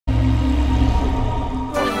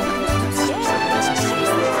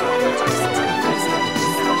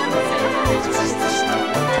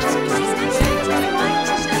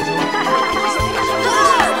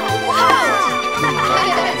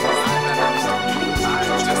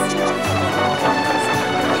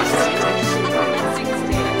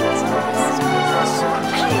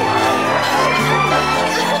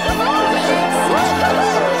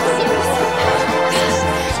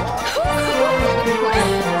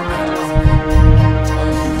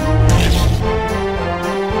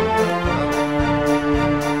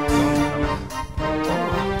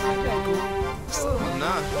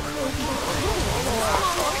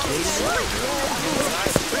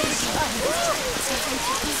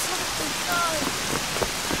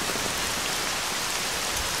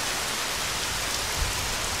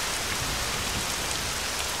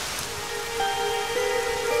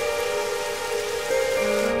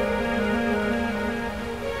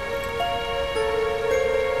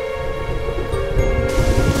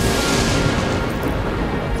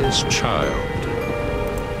This child,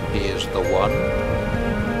 he is the one?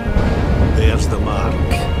 There's the mark.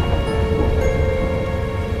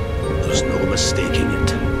 There's no mistaking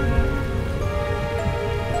it.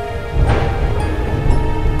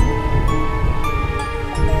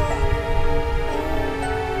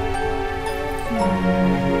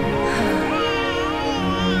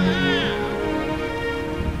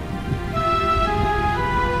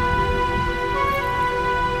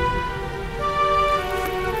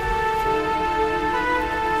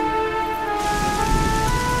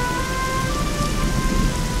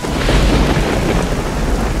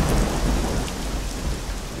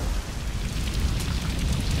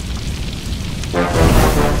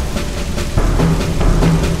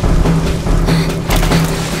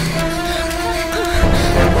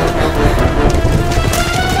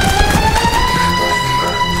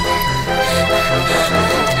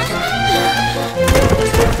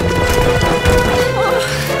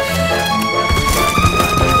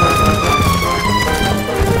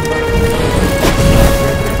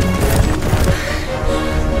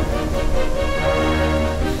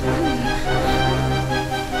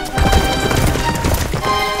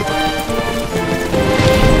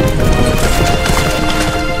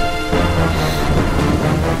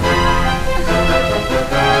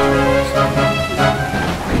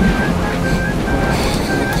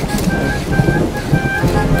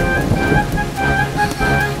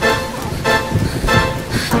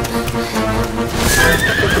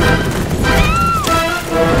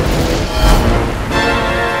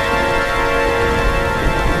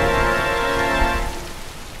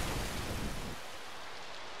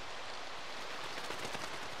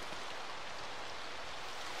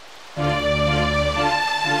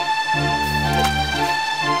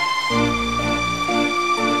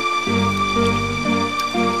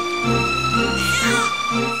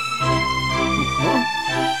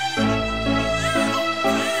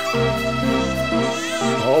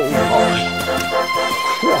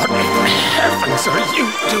 heavens are you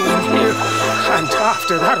doing here? And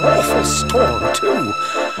after that awful storm, too.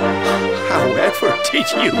 However did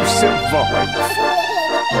you survive?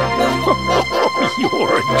 Oh,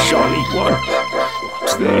 you're a jolly one.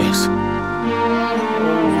 What's this?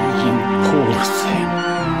 Oh, you poor thing.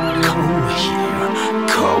 Come here.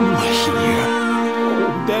 Come here.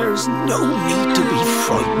 Oh, there's no need to be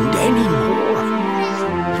frightened anymore.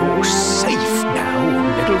 You're safe now,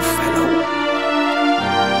 little fellow.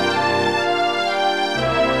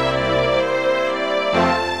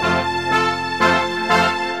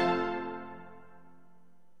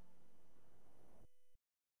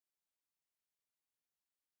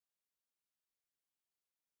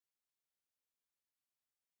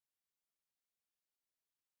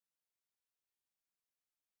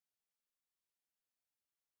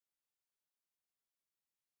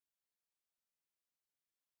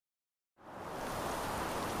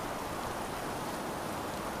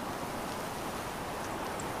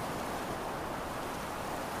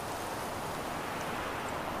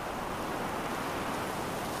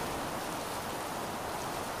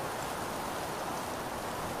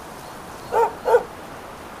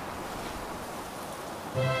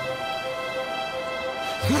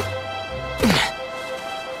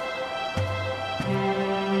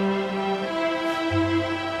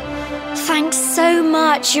 Thanks so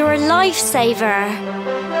much, you're a lifesaver.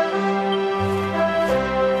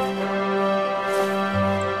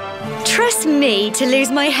 Trust me to lose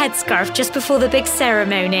my headscarf just before the big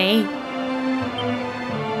ceremony.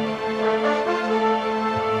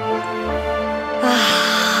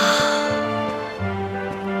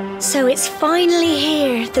 So it's finally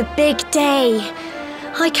here, the big day.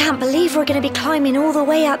 I can't believe we're going to be climbing all the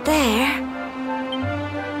way up there.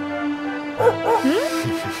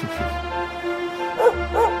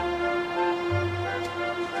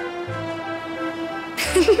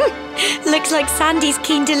 Looks like Sandy's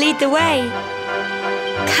keen to lead the way.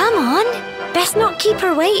 Come on, best not keep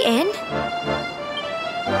her waiting.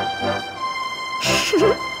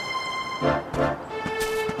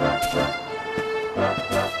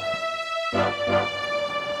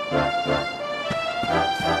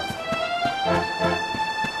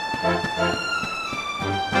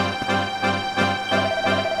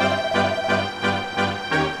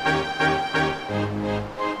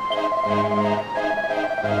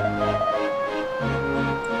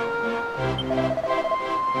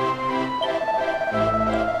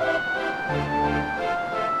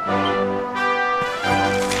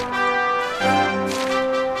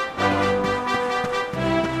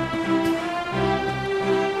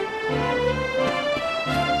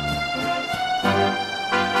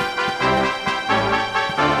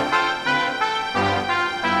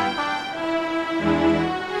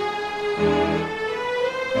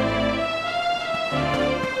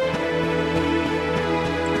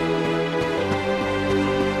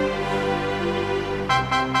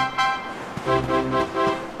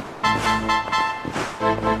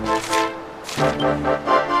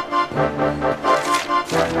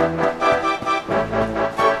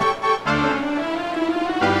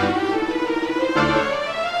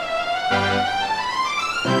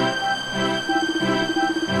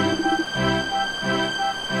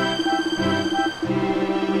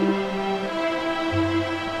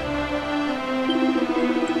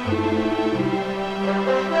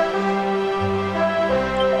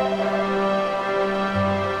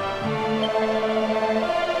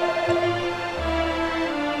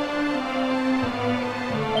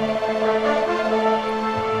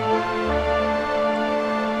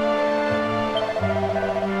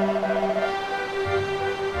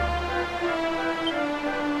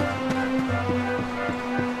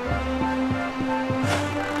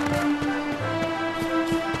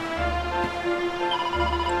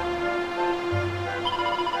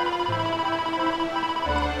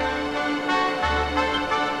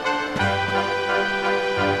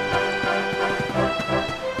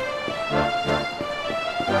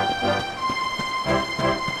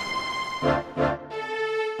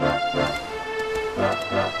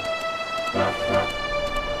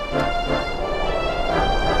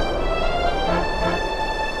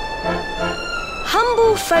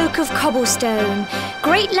 folk of Cobblestone,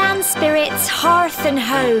 great land spirits, hearth and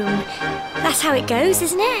home. That's how it goes,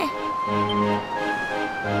 isn't it?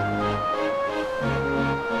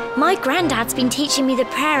 My granddad's been teaching me the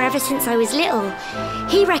prayer ever since I was little.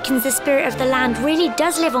 He reckons the spirit of the land really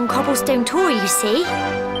does live on Cobblestone Tor, you see.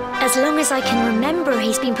 As long as I can remember,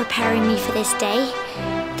 he's been preparing me for this day.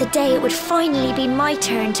 The day it would finally be my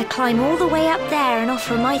turn to climb all the way up there and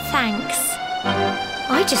offer my thanks.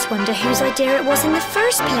 I just wonder whose idea it was in the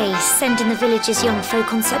first place, sending the village's young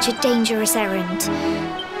folk on such a dangerous errand.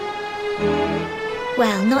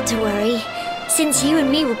 Well, not to worry. Since you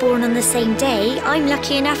and me were born on the same day, I'm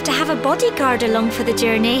lucky enough to have a bodyguard along for the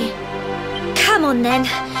journey. Come on then.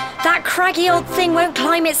 That craggy old thing won't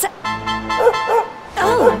climb its...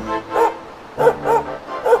 Oh!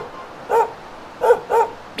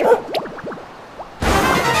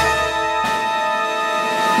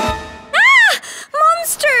 Ah!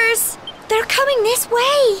 Monsters! They're coming this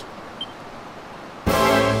way!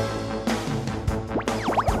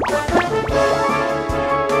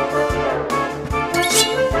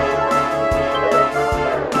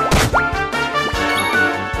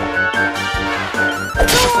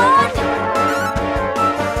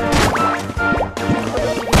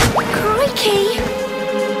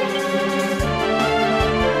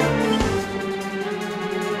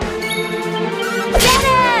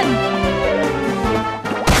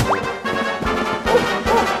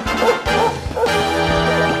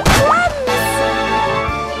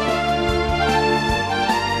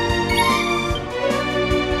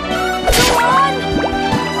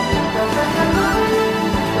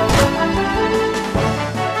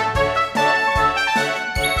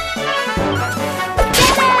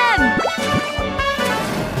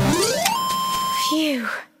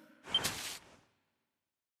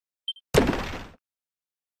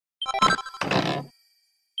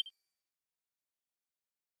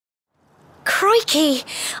 Crikey!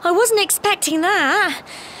 I wasn't expecting that.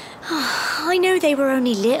 I know they were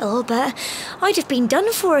only little, but I'd have been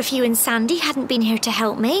done for if you and Sandy hadn't been here to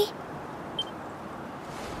help me.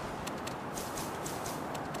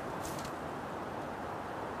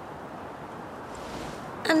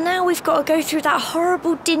 And now we've got to go through that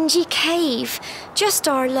horrible dingy cave. Just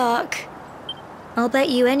our luck. I'll bet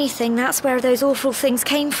you anything that's where those awful things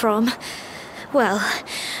came from. Well,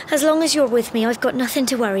 as long as you're with me, I've got nothing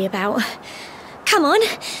to worry about. Come on,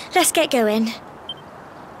 let's get going.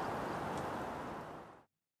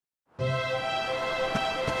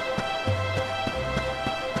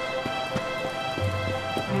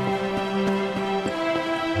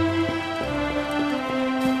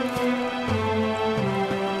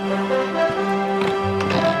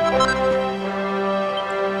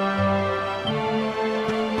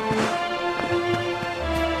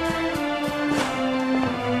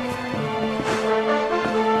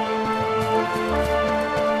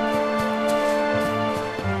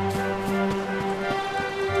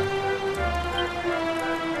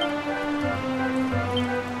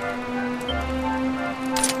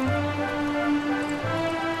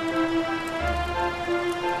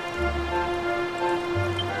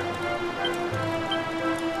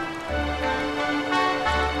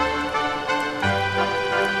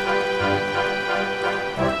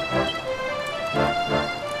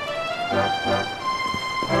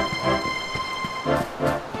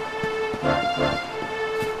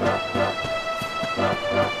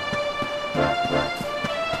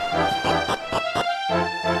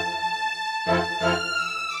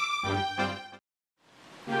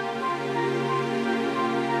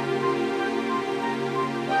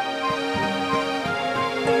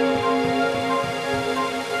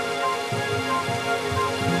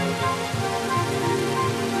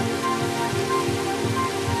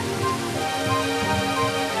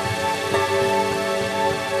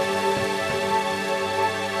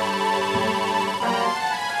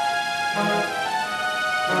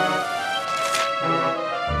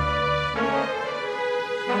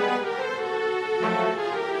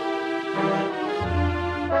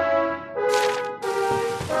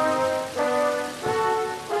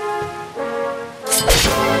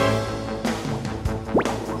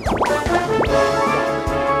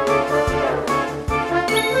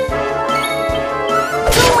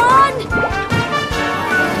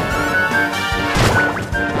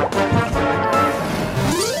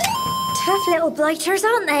 Little blighters,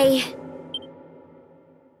 aren't they?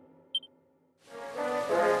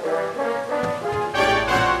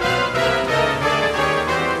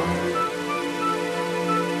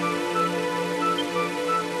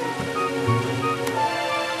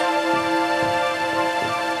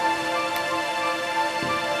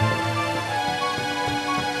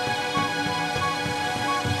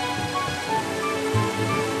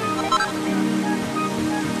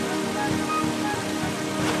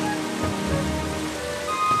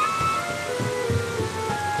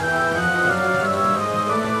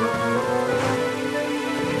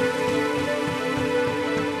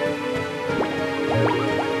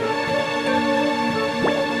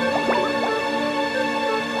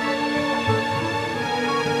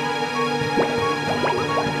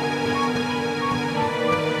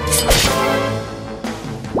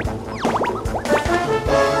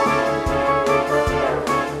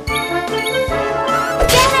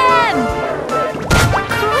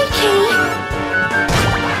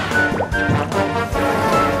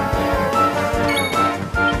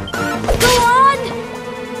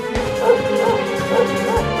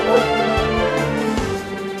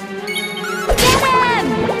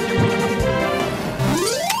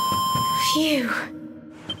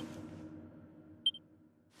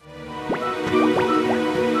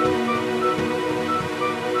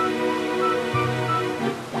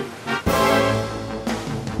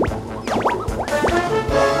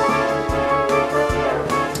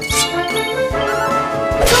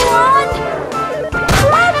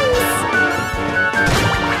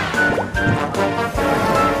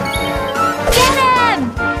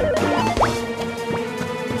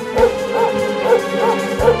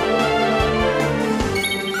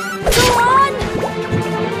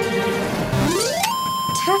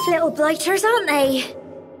 blighters, aren't they?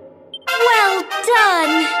 Well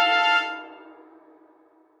done!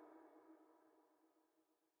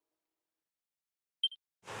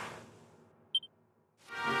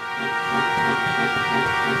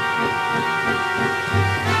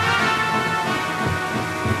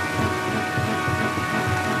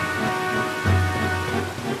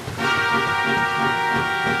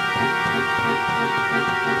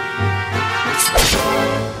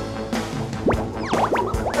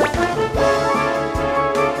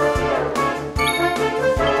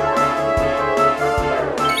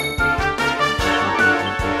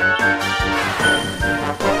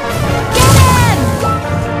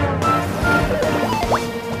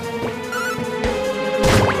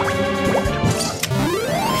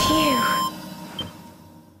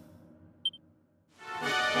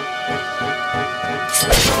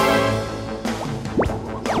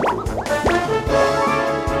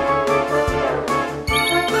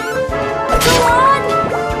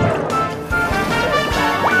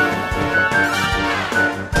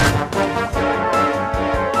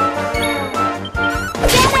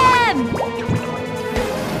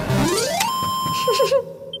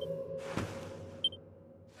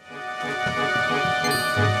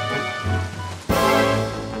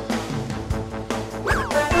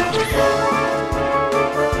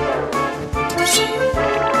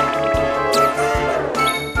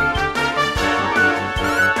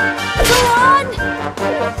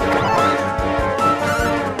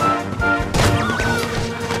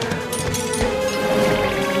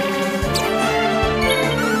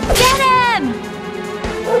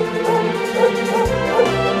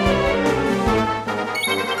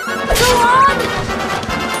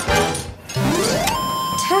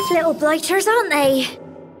 Little blighters, aren't they?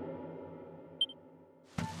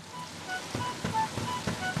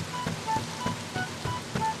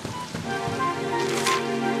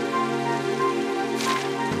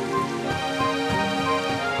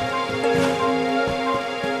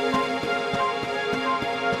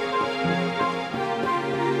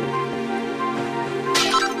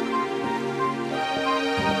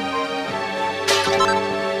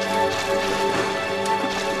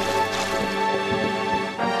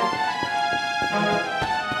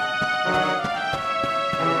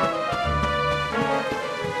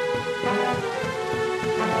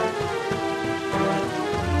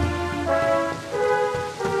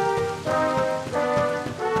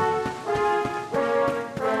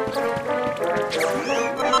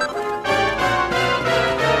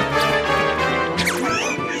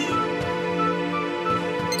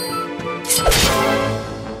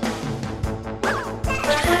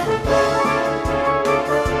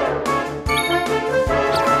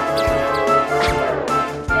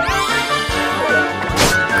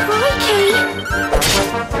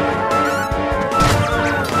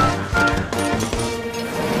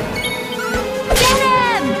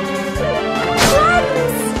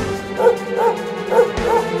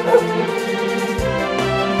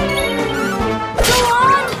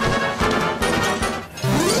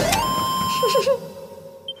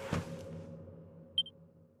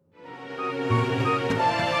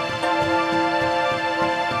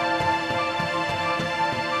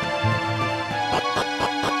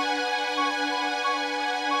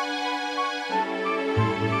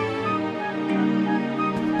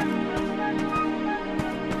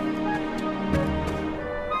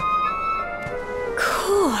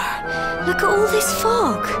 Look at all this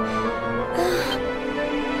fog.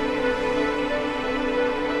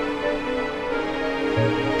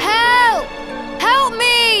 Help! Help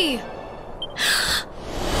me!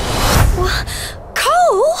 What?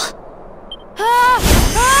 Cole?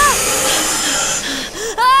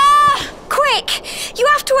 Quick! You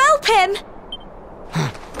have to help him!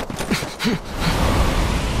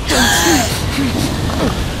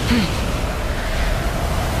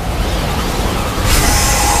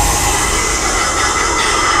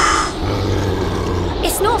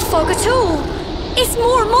 It's not fog at all. It's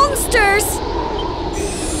more monsters.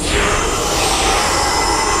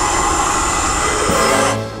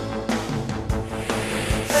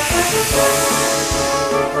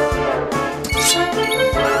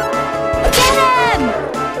 Get him!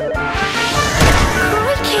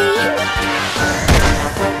 Crikey!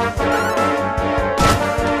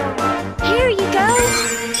 Here you go.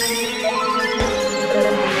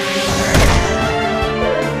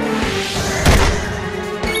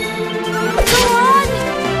 Go on!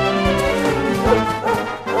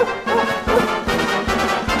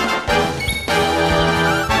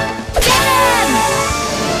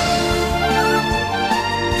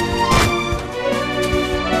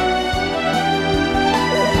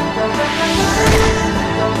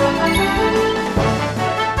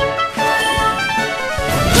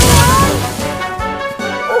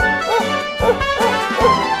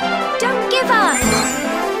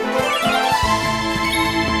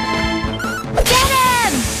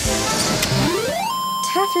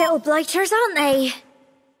 all-blighters, aren't they?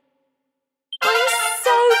 I'm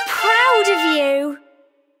so proud of you!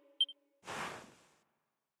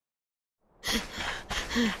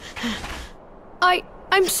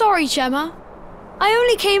 I'm sorry, Gemma. I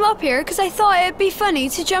only came up here because I thought it'd be funny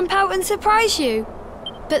to jump out and surprise you.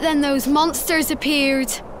 But then those monsters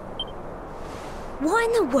appeared. What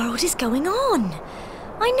in the world is going on?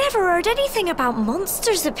 I never heard anything about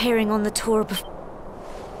monsters appearing on the tour before.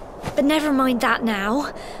 But never mind that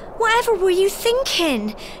now. Whatever were you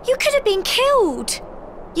thinking? You could have been killed.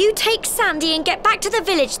 You take Sandy and get back to the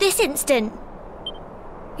village this instant.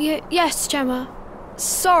 Yes, Gemma.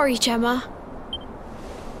 Sorry, Gemma.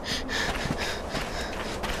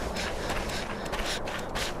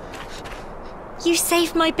 You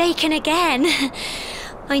saved my bacon again.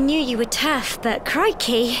 I knew you were tough, but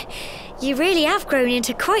crikey, you really have grown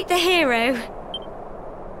into quite the hero.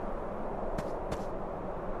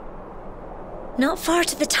 Not far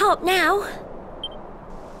to the top now.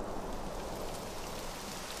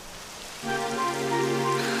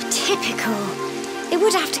 Typical. It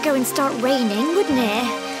would have to go and start raining, wouldn't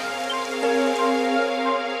it?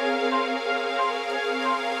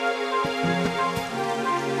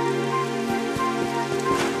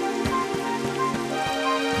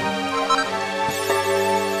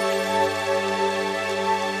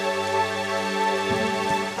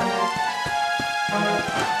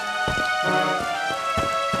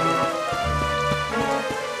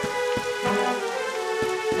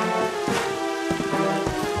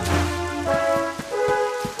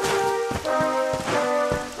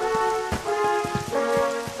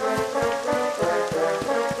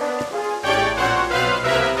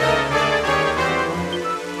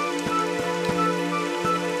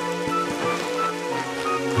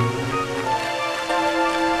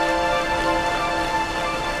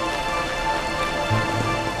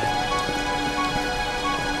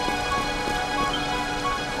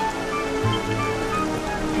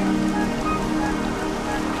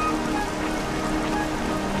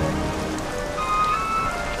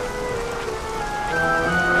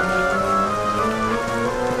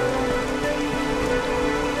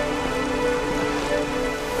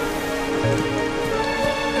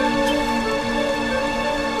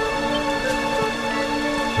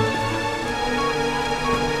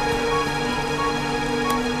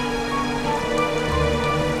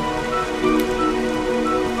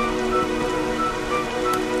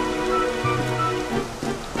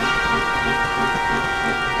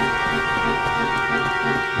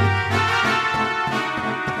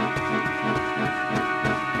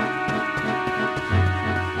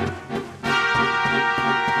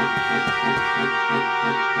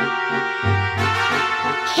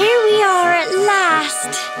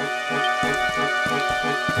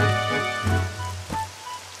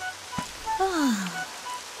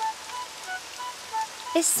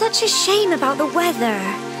 It's such a shame about the weather.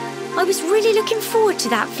 I was really looking forward to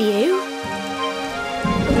that view.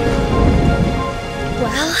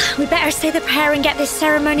 Well, we better say the prayer and get this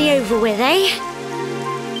ceremony over with, eh?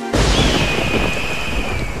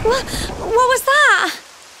 What was that?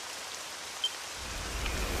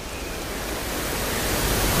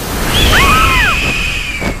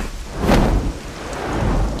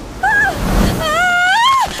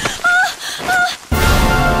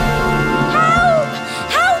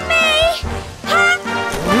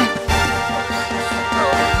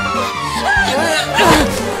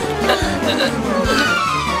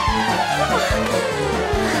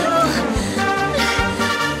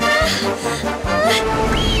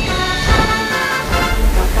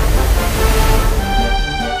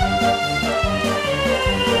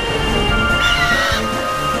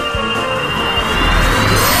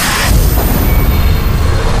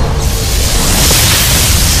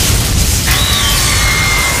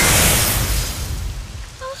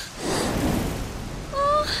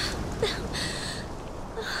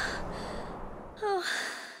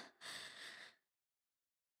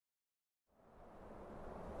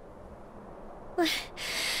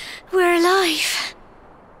 We're alive.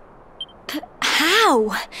 But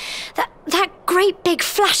how? That great big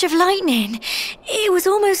flash of lightning. It was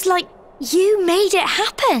almost like you made it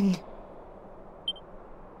happen.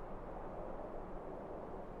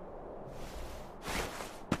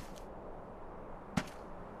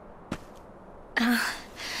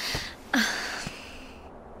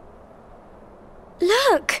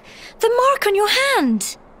 Look! The mark on your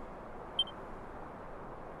hand!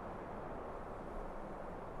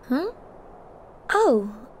 Huh?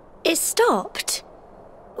 Oh, it stopped.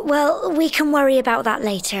 Well, we can worry about that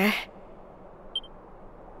later.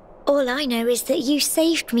 All I know is that you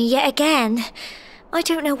saved me yet again. I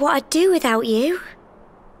don't know what I'd do without you.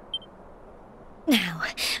 Now,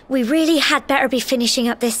 we really had better be finishing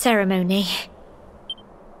up this ceremony.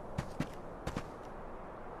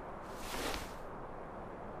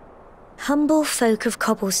 Humble folk of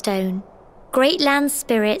Cobblestone, great land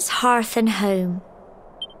spirits, hearth and home,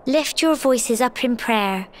 lift your voices up in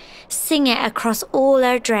prayer, sing it across all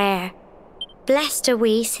our drear. Blessed are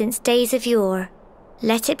we since days of yore,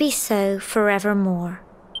 let it be so forevermore.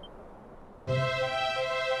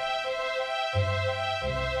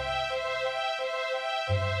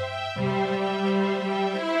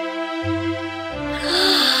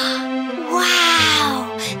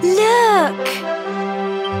 Wow! Look!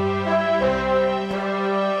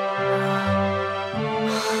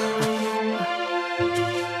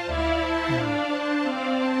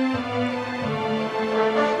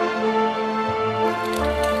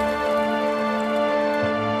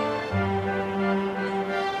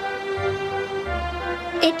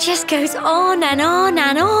 It just goes on and on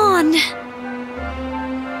and on.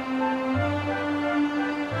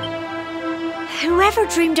 Whoever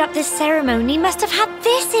dreamed up this ceremony must have had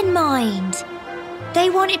this in mind. They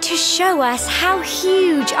wanted to show us how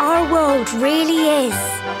huge our world really is.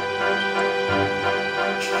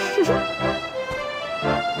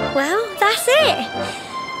 Well, that's it.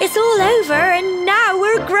 It's all over and now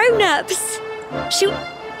we're grown-ups. Shoot,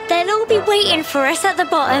 they'll all be waiting for us at the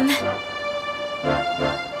bottom.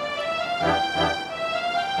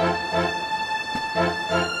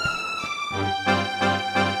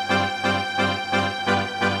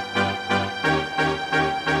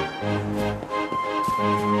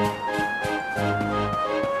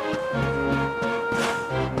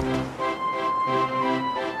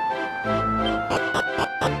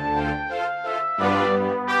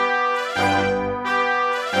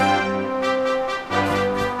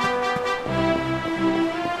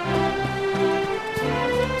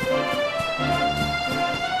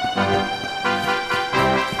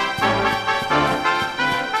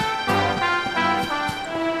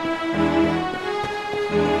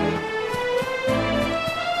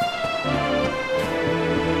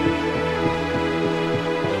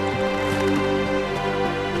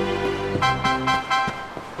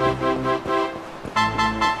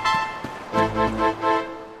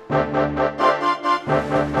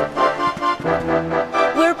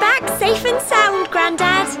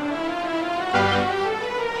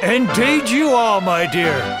 Indeed you are, my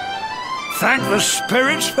dear. Thank the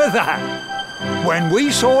spirits for that. When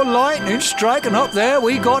we saw lightning striking up there,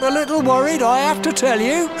 we got a little worried, I have to tell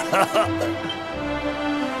you.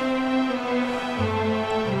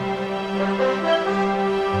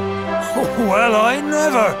 Well, I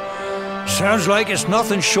never. Sounds like it's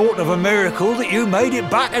nothing short of a miracle that you made it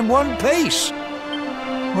back in one piece.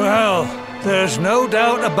 Well, there's no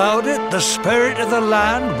doubt about it, the spirit of the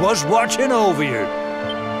land was watching over you.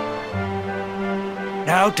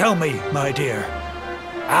 Now tell me, my dear,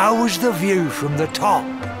 how was the view from the top?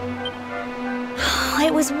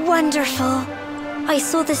 It was wonderful. I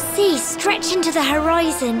saw the sea stretch into the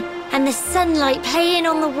horizon and the sunlight playing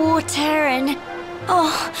on the water and...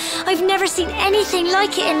 oh, I've never seen anything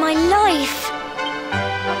like it in my life.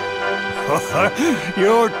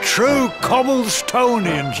 You're true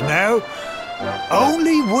Cobblestonians now.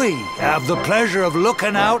 Only we have the pleasure of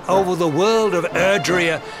looking out over the world of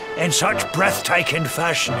Erdrea in such breathtaking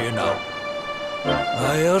fashion, you know.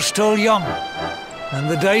 You're still young, and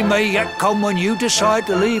the day may yet come when you decide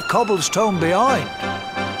to leave Cobblestone behind.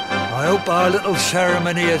 I hope our little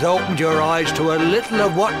ceremony has opened your eyes to a little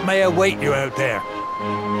of what may await you out there.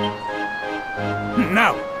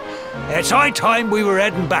 Now, it's high time we were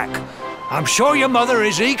heading back. I'm sure your mother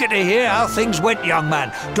is eager to hear how things went, young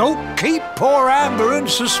man. Don't keep poor Amber in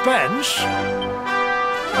suspense.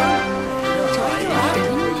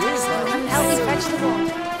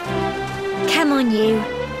 Come on, you.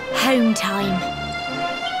 Home time.